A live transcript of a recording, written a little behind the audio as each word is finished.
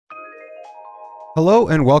Hello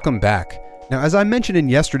and welcome back. Now, as I mentioned in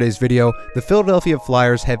yesterday's video, the Philadelphia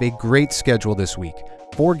Flyers have a great schedule this week.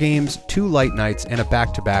 4 games, 2 light nights, and a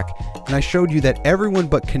back-to-back, and I showed you that everyone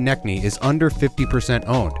but Konechny is under 50%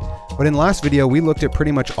 owned. But in last video, we looked at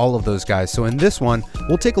pretty much all of those guys, so in this one,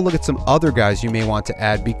 we'll take a look at some other guys you may want to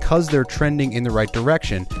add because they're trending in the right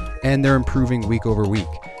direction, and they're improving week over week.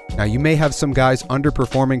 Now, you may have some guys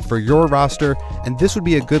underperforming for your roster, and this would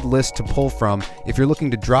be a good list to pull from if you're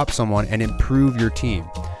looking to drop someone and improve your team.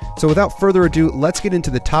 So without further ado, let's get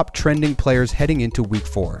into the top trending players heading into week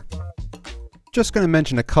 4. Just going to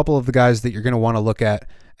mention a couple of the guys that you're going to want to look at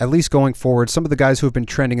least going forward, some of the guys who have been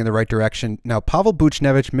trending in the right direction. Now, Pavel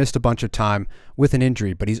Buchnevich missed a bunch of time with an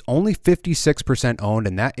injury, but he's only 56% owned,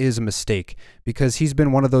 and that is a mistake because he's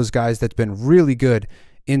been one of those guys that's been really good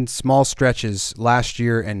in small stretches last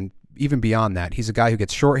year and even beyond that. He's a guy who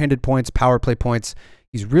gets shorthanded points, power play points.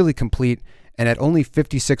 He's really complete, and at only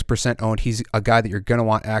 56% owned, he's a guy that you're going to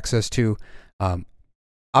want access to.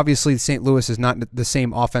 Obviously, St. Louis is not the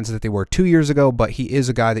same offense that they were 2 years ago, but he is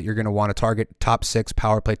a guy that you're going to want to target top 6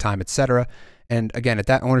 power play time, etc. And again, at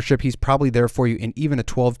that ownership, he's probably there for you in even a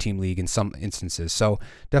 12-team league in some instances. So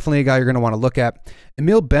definitely a guy you're going to want to look at.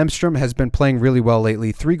 Emil Bemstrom has been playing really well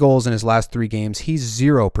lately. 3 goals in his last 3 games. He's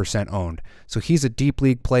 0% owned. So he's a deep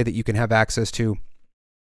league play that you can have access to.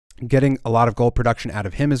 Getting a lot of goal production out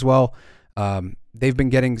of him as well. They've been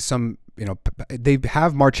getting some, they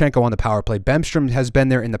have Marchenko on the power play. Bemstrom has been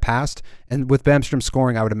there in the past, and with Bemstrom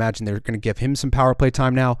scoring, I would imagine they're going to give him some power play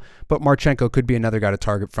time now, but Marchenko could be another guy to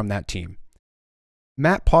target from that team.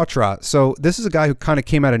 Matt Poitras. So this is a guy who kind of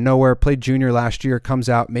came out of nowhere, played junior last year, comes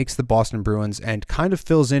out, makes the Boston Bruins, and kind of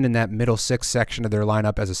fills in that middle 6 section of their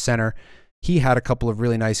lineup as a center. He had a couple of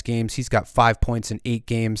really nice games. He's got 5 points in 8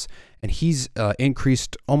 games, and he's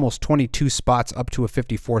increased almost 22 spots up to a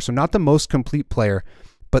 54. So not the most complete player,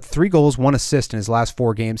 but 3 goals, 1 assist in his last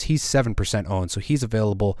 4 games. He's 7% owned, so he's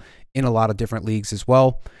available in a lot of different leagues as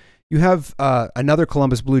well. You have another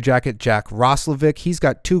Columbus Blue Jacket, Jack Roslovic. He's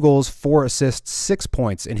got 2 goals, 4 assists, 6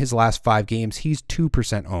 points in his last 5 games. He's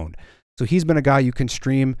 2% owned. So he's been a guy you can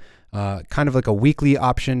stream kind of like a weekly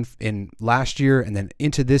option in last year, and then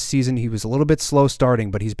into this season. He was a little bit slow starting,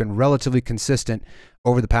 but he's been relatively consistent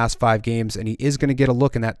over the past 5 games, and he is going to get a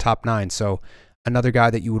look in that top 9. So another guy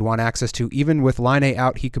that you would want access to. Even with Line A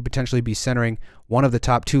out, he could potentially be centering one of the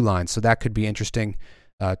top 2 lines, so that could be interesting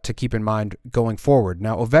to keep in mind going forward.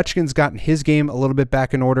 Now, Ovechkin's gotten his game a little bit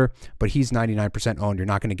back in order, but he's 99% owned. You're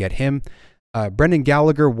not going to get him. Brendan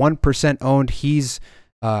Gallagher, 1% owned. He's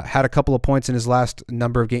had a couple of points in his last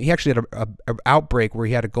number of games. He actually had an outbreak where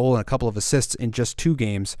he had a goal and a couple of assists in just 2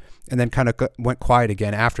 games, and then kind of went quiet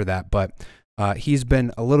again after that. But he's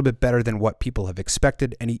been a little bit better than what people have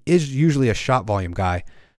expected, and he is usually a shot volume guy.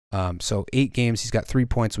 So 8 games, he's got 3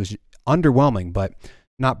 points, was underwhelming, but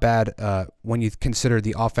not bad when you consider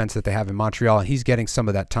the offense that they have in Montreal, and he's getting some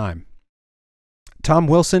of that time. Tom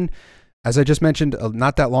Wilson, as I just mentioned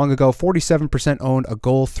not that long ago, 47% owned, a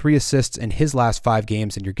goal, 3 assists in his last 5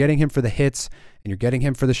 games, and you're getting him for the hits, and you're getting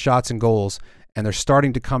him for the shots and goals, and they're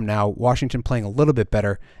starting to come now. Washington playing a little bit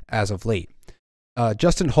better as of late.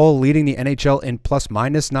 Justin Hull leading the NHL in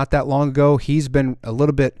plus-minus not that long ago. He's been a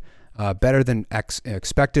little bit better than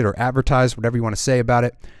expected or advertised, whatever you want to say about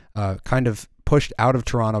it. Kind of pushed out of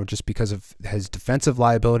Toronto just because of his defensive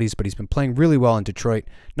liabilities, but he's been playing really well in Detroit.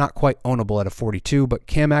 Not quite ownable at a 42, but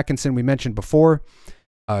Cam Atkinson we mentioned before.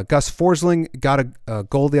 Gus Forsling got a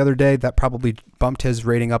goal the other day. That probably bumped his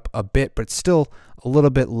rating up a bit, but still a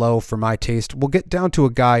little bit low for my taste. We'll get down to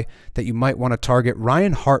a guy that you might want to target,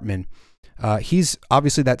 Ryan Hartman. He's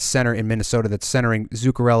obviously that center in Minnesota that's centering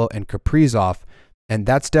Zuccarello and Kaprizov, and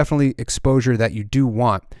that's definitely exposure that you do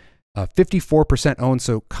want. 54% owned,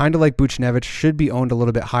 so kind of like Buchnevich, should be owned a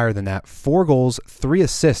little bit higher than that. 4 goals, 3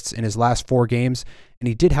 assists in his last 4 games, and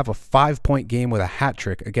he did have a 5-point game with a hat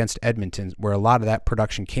trick against Edmonton, where a lot of that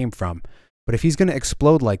production came from. But if he's going to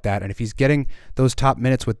explode like that, and if he's getting those top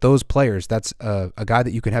minutes with those players, that's a guy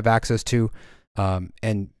that you can have access to,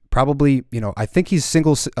 and probably, I think he's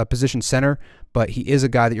single position center, but he is a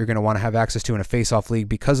guy that you're going to want to have access to in a face-off league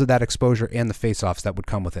because of that exposure and the face-offs that would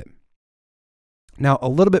come with it. Now, a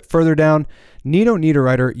little bit further down, Nino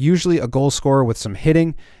Niederreiter, usually a goal scorer with some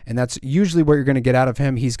hitting, and that's usually what you're going to get out of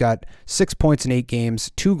him. He's got 6 points in 8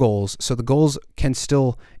 games, 2 goals, so the goals can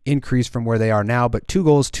still increase from where they are now, but 2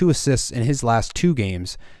 goals, 2 assists in his last 2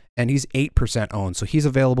 games, and he's 8% owned, so he's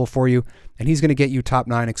available for you, and he's going to get you top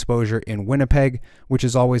 9 exposure in Winnipeg, which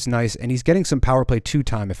is always nice, and he's getting some power play 2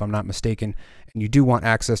 time, if I'm not mistaken, and you do want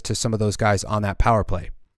access to some of those guys on that power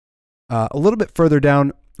play. A little bit further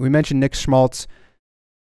down, we mentioned Nick Schmaltz.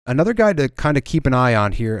 Another guy to kind of keep an eye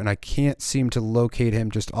on here, and I can't seem to locate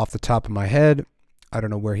him just off the top of my head. I don't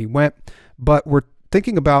know where he went, but we're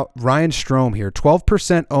thinking about Ryan Strome here.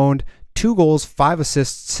 12% owned, 2 goals, 5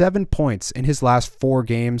 assists, 7 points in his last 4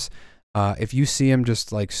 games. If you see him,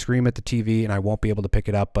 just like scream at the TV and I won't be able to pick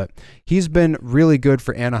it up, but he's been really good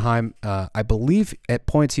for Anaheim. I believe at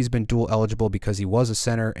points he's been dual eligible because he was a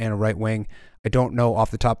center and a right wing. I don't know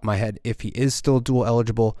off the top of my head if he is still dual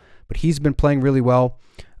eligible, but he's been playing really well.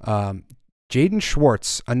 Jaden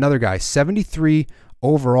Schwartz, another guy, 73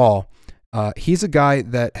 overall. He's a guy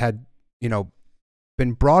that had,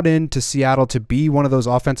 been brought in to Seattle to be one of those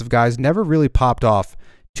offensive guys, never really popped off.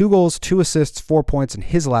 2 goals, 2 assists, 4 points in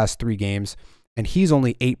his last 3 games, and he's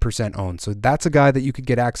only 8% owned. So that's a guy that you could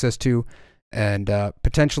get access to and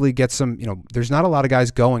potentially get some, there's not a lot of guys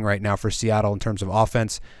going right now for Seattle in terms of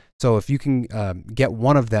offense. So if you can get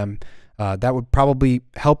one of them, that would probably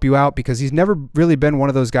help you out because he's never really been one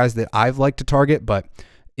of those guys that I've liked to target, but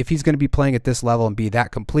if he's going to be playing at this level and be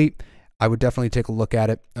that complete, I would definitely take a look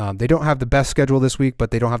at it. They don't have the best schedule this week,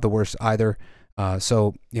 but they don't have the worst either.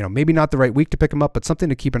 So, maybe not the right week to pick him up, but something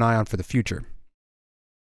to keep an eye on for the future.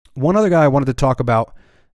 One other guy I wanted to talk about,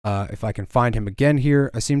 if I can find him again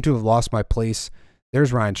here. I seem to have lost my place.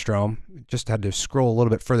 There's Ryan Strome. Just had to scroll a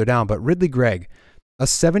little bit further down, but Ridley Gregg, a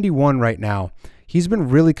 71 right now. He's been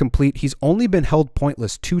really complete. He's only been held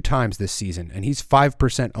pointless 2 times this season, and he's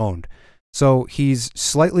 5% owned. So he's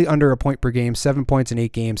slightly under a point per game, 7 points in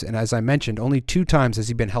 8 games. And as I mentioned, only 2 times has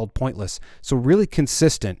he been held pointless. So really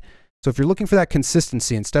consistent. So if you're looking for that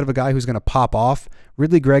consistency, instead of a guy who's going to pop off,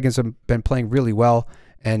 Ridley Gregg has been playing really well.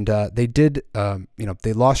 And they did,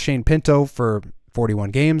 they lost Shane Pinto for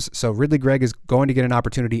 41 games. So Ridley Gregg is going to get an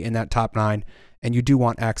opportunity in that top 9. And you do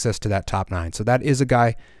want access to that top 9. So that is a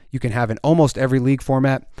guy you can have in almost every league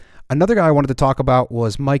format. Another guy I wanted to talk about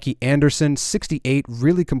was Mikey Anderson, 68,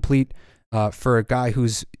 really complete. For a guy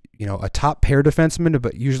who's, a top pair defenseman,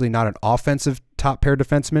 but usually not an offensive top pair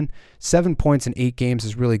defenseman. 7 points in 8 games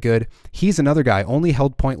is really good. He's another guy, only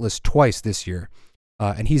held pointless twice this year,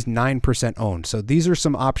 and he's 9% owned. So these are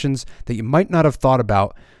some options that you might not have thought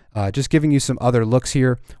about, just giving you some other looks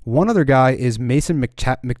here. One other guy is Mason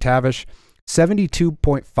McTavish,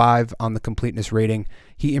 72.5 on the completeness rating.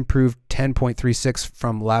 He improved 10.36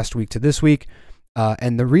 from last week to this week.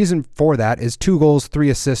 And the reason for that is 2 goals, 3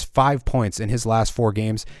 assists, 5 points in his last 4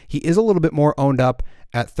 games. He is a little bit more owned up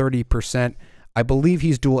at 30%. I believe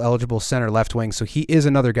he's dual eligible center left wing, so he is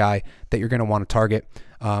another guy that you're going to want to target.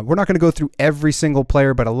 We're not going to go through every single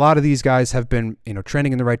player, but a lot of these guys have been,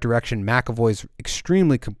 trending in the right direction. McAvoy's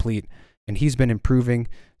extremely complete, and he's been improving.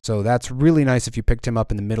 So that's really nice if you picked him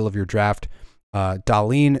up in the middle of your draft.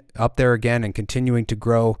 Dahlin up there again and continuing to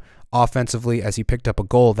grow offensively as he picked up a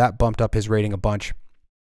goal. That bumped up his rating a bunch.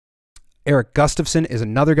 Eric Gustafsson is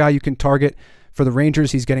another guy you can target. For the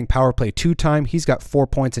Rangers, he's getting power play 2 time. He's got 4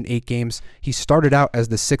 points in 8 games. He started out as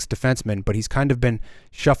the 6th defenseman, but he's kind of been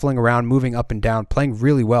shuffling around, moving up and down, playing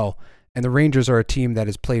really well. And the Rangers are a team that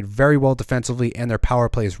has played very well defensively, and their power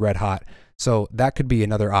play is red hot. So that could be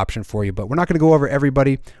another option for you. But we're not going to go over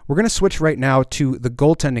everybody. We're going to switch right now to the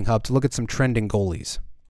goaltending hub to look at some trending goalies.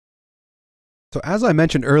 So as I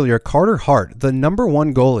mentioned earlier, Carter Hart, the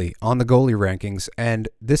 #1 goalie on the goalie rankings, and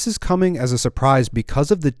this is coming as a surprise because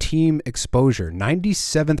of the team exposure,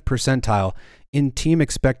 97th percentile in team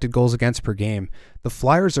expected goals against per game. The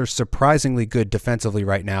Flyers are surprisingly good defensively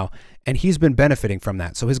right now, and he's been benefiting from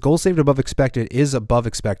that. So his goals saved above expected is above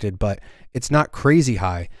expected, but it's not crazy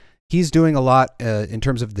high. He's doing a lot in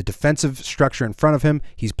terms of the defensive structure in front of him.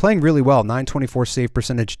 He's playing really well, .924 save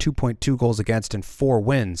percentage, 2.2 goals against, and 4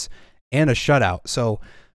 wins. And a shutout. So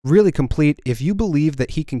really complete. If you believe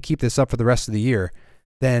that he can keep this up for the rest of the year,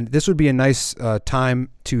 then this would be a nice time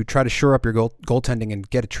to try to shore up your goaltending and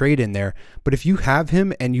get a trade in there. But if you have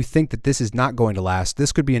him and you think that this is not going to last,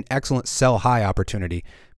 this could be an excellent sell high opportunity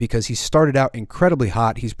because he started out incredibly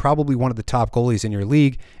hot. He's probably one of the top goalies in your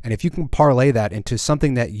league. And if you can parlay that into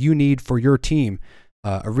something that you need for your team,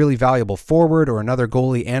 a really valuable forward or another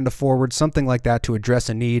goalie and a forward, something like that to address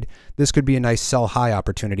a need, this could be a nice sell high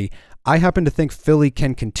opportunity. I happen to think Philly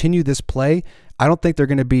can continue this play. I don't think they're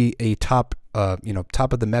going to be a top of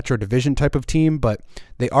the Metro Division type of team, but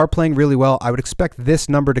they are playing really well. I would expect this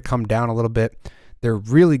number to come down a little bit. They're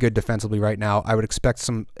really good defensively right now. I would expect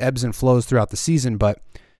some ebbs and flows throughout the season, but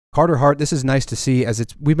Carter Hart, this is nice to see as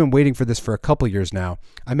we've been waiting for this for a couple years now.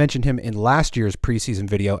 I mentioned him in last year's preseason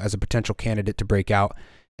video as a potential candidate to break out,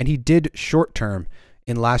 and he did short term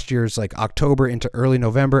in last year's October into early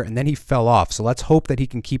November, and then he fell off. So let's hope that he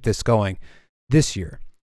can keep this going this year.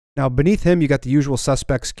 Now, beneath him, you got the usual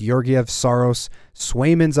suspects, Georgiev, Saros,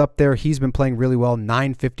 Swayman's up there. He's been playing really well,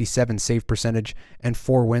 957 save percentage and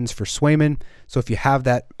 4 wins for Swayman. So if you have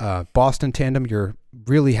that Boston tandem, you're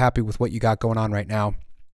really happy with what you got going on right now.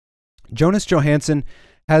 Jonas Johansson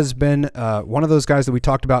has been one of those guys that we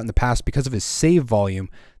talked about in the past because of his save volume.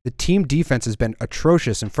 The team defense has been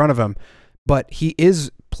atrocious in front of him, but he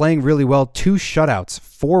is playing really well. 2 shutouts,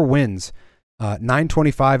 4 wins,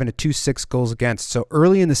 925 and a 2.6 goals against. So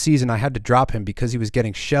early in the season, I had to drop him because he was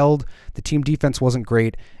getting shelled. The team defense wasn't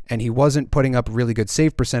great, and he wasn't putting up really good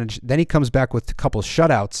save percentage. Then he comes back with a couple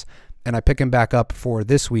shutouts, and I pick him back up for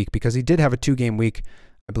this week because he did have a 2-game week.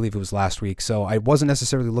 I believe it was last week. So I wasn't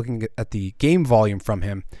necessarily looking at the game volume from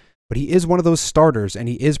him, but he is one of those starters, and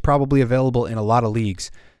he is probably available in a lot of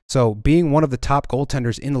leagues. So being one of the top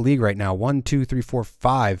goaltenders in the league right now, 1, 2, 3, 4,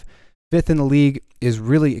 5, 5th in the league, is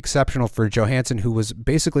really exceptional for Johansson, who was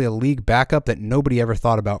basically a league backup that nobody ever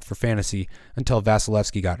thought about for fantasy until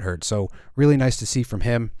Vasilevsky got hurt. So really nice to see from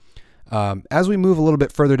him. As we move a little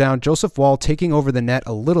bit further down, Joseph Woll taking over the net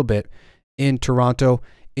a little bit in Toronto.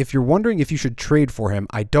 If you're wondering if you should trade for him,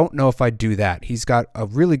 I don't know if I'd do that. He's got a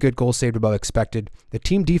really good goal saved above expected. The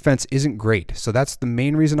team defense isn't great, so that's the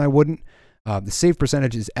main reason I wouldn't. The save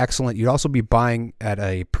percentage is excellent. You'd also be buying at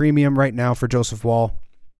a premium right now for Joseph Woll.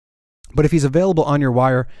 But if he's available on your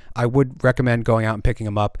wire, I would recommend going out and picking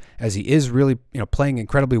him up, as he is really, playing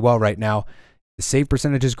incredibly well right now. The save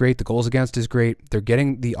percentage is great. The goals against is great. They're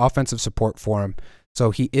getting the offensive support for him.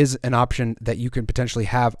 So he is an option that you can potentially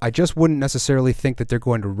have. I just wouldn't necessarily think that they're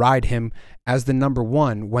going to ride him as the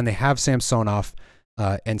 #1 when they have Samsonov,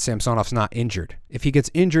 and Samsonov's not injured. If he gets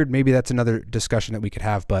injured, maybe that's another discussion that we could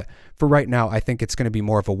have. But for right now, I think it's going to be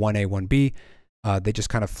more of a 1A, 1B. They just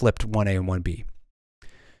kind of flipped 1A and 1B.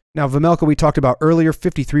 Now, Vejmelka, we talked about earlier,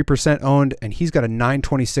 53% owned, and he's got a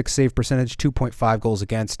 926 save percentage, 2.5 goals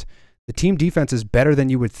against. The team defense is better than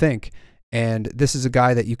you would think, and this is a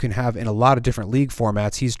guy that you can have in a lot of different league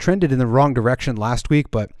formats. He's trended in the wrong direction last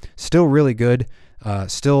week, but still really good,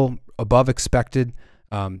 still above expected.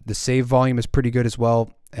 The save volume is pretty good as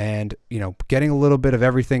well, and getting a little bit of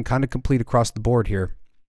everything, kind of complete across the board here.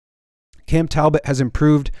 Cam Talbot has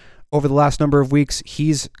improved over the last number of weeks.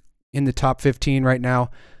 He's in the top 15 right now.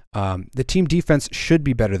 The team defense should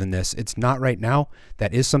be better than this. It's not right now.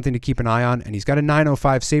 That is something to keep an eye on. And he's got a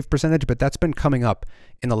 905 save percentage, but that's been coming up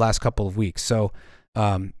in the last couple of weeks. So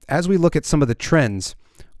as we look at some of the trends,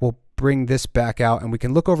 we'll bring this back out, and we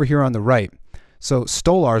can look over here on the right. So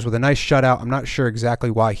Stolarz with a nice shutout. I'm not sure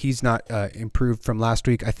exactly why he's not improved from last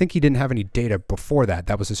week. I think he didn't have any data before that.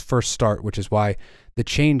 That was his first start, which is why the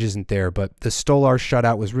change isn't there. But the Stolarz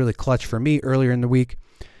shutout was really clutch for me earlier in the week.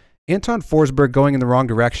 Anton Forsberg going in the wrong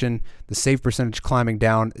direction, the save percentage climbing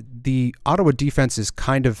down. The Ottawa defense is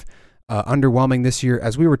kind of underwhelming this year,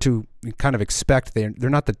 as we were to kind of expect. They're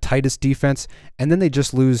not the tightest defense, and then they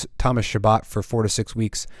just lose Thomas Chabot for 4 to 6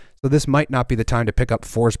 weeks. So this might not be the time to pick up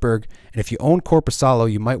Forsberg. And if you own Korpisalo,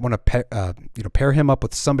 you might want to pair him up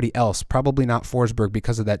with somebody else, probably not Forsberg,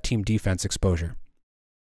 because of that team defense exposure.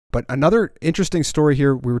 But another interesting story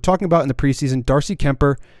here, we were talking about in the preseason, Darcy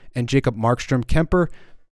Kemper and Jacob Markstrom. Kemper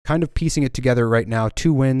kind of piecing it together right now,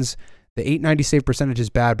 2 wins. The 890 save percentage is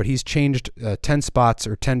bad, but he's changed 10 spots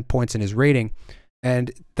or 10 points in his rating.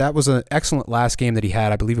 And that was an excellent last game that he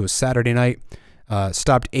had. I believe it was Saturday night.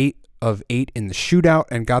 Stopped 8 of 8 in the shootout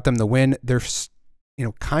and got them the win. They're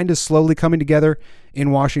kind of slowly coming together in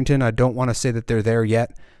Washington. I don't want to say that they're there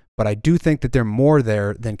yet, but I do think that they're more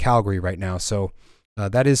there than Calgary right now. So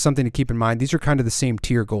that is something to keep in mind. These are kind of the same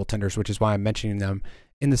tier goaltenders, which is why I'm mentioning them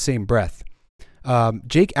in the same breath.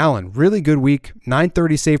 Jake Allen, really good week,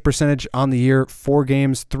 930 save percentage on the year, 4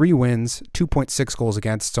 games, 3 wins, 2.6 goals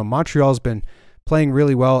against. So Montreal's been playing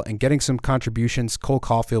really well and getting some contributions. Cole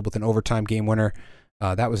Caulfield with an overtime game winner.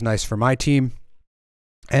 That was nice for my team.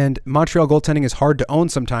 And Montreal goaltending is hard to own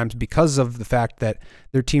sometimes because of the fact that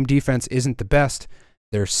their team defense isn't the best.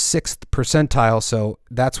 They're 6th percentile, so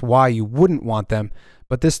that's why you wouldn't want them.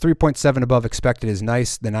 But this 3.7 above expected is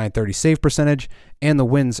nice. The 930 save percentage and the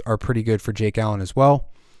wins are pretty good for Jake Allen as well.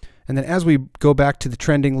 And then as we go back to the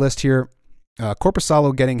trending list here,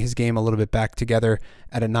 Korpisalo getting his game a little bit back together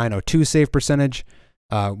at a 902 save percentage.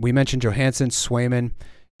 We mentioned Johansson, Swayman.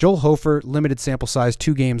 Joel Hofer, limited sample size,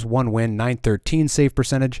 2 games, 1 win, 913 save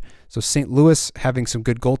percentage. So St. Louis having some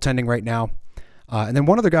good goaltending right now. And then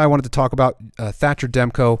one other guy I wanted to talk about, Thatcher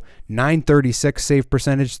Demko, 936 save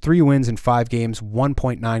percentage, 3 wins in 5 games,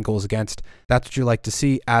 1.9 goals against. That's what you like to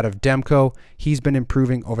see out of Demko. He's been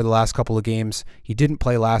improving over the last couple of games. He didn't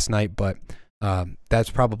play last night, but that's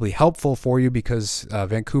probably helpful for you because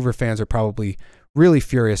Vancouver fans are probably Really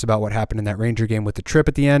furious about what happened in that Ranger game with the trip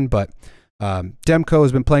at the end, but Demko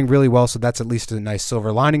has been playing really well, so that's at least a nice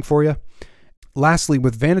silver lining for you. Lastly,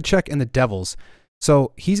 with Vanacek and the Devils,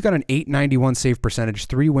 so he's got an .891 save percentage,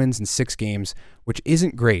 3 wins in 6 games, which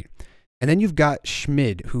isn't great. And then you've got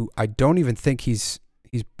Schmid, who I don't even think he's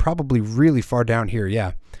probably really far down here.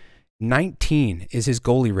 Yeah, 19 is his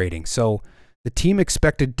goalie rating. So the team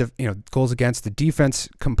expected goals against. The defense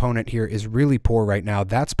component here is really poor right now.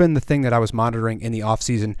 That's been the thing that I was monitoring in the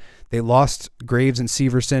offseason. They lost Graves and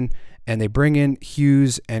Severson, and they bring in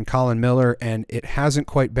Hughes and Colin Miller, and it hasn't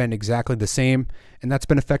quite been exactly the same, and that's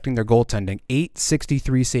been affecting their goaltending.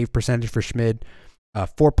 .863 save percentage for Schmid,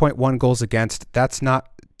 4.1 goals against. That's not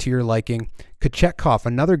to your liking. Kochetkov,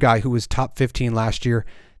 another guy who was top 15 last year,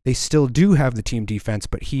 they still do have the team defense,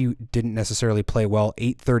 but he didn't necessarily play well.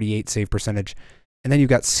 .838 save percentage. And then you've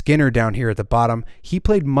got Skinner down here at the bottom. He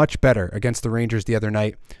played much better against the Rangers the other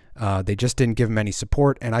night. They just didn't give him any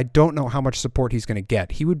support, and I don't know how much support he's going to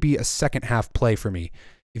get. He would be a second half play for me.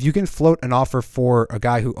 If you can float an offer for a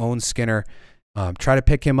guy who owns Skinner, try to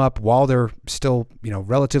pick him up while they're still,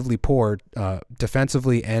 relatively poor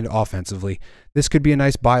defensively and offensively. This could be a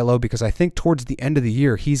nice buy low because I think towards the end of the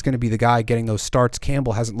year, he's going to be the guy getting those starts.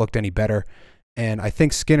 Campbell hasn't looked any better, and I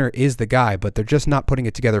think Skinner is the guy, but they're just not putting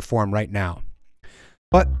it together for him right now.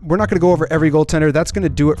 But we're not going to go over every goaltender. That's going to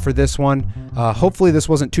do it for this one. Hopefully this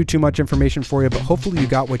wasn't too much information for you, but hopefully you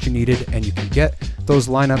got what you needed and you can get those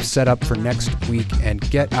lineups set up for next week and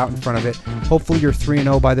get out in front of it. Hopefully you're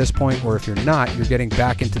 3-0 by this point, or if you're not, you're getting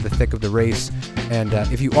back into the thick of the race. And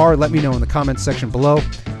if you are, let me know in the comments section below.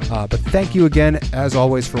 But thank you again, as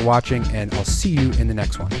always, for watching, and I'll see you in the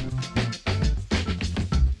next one.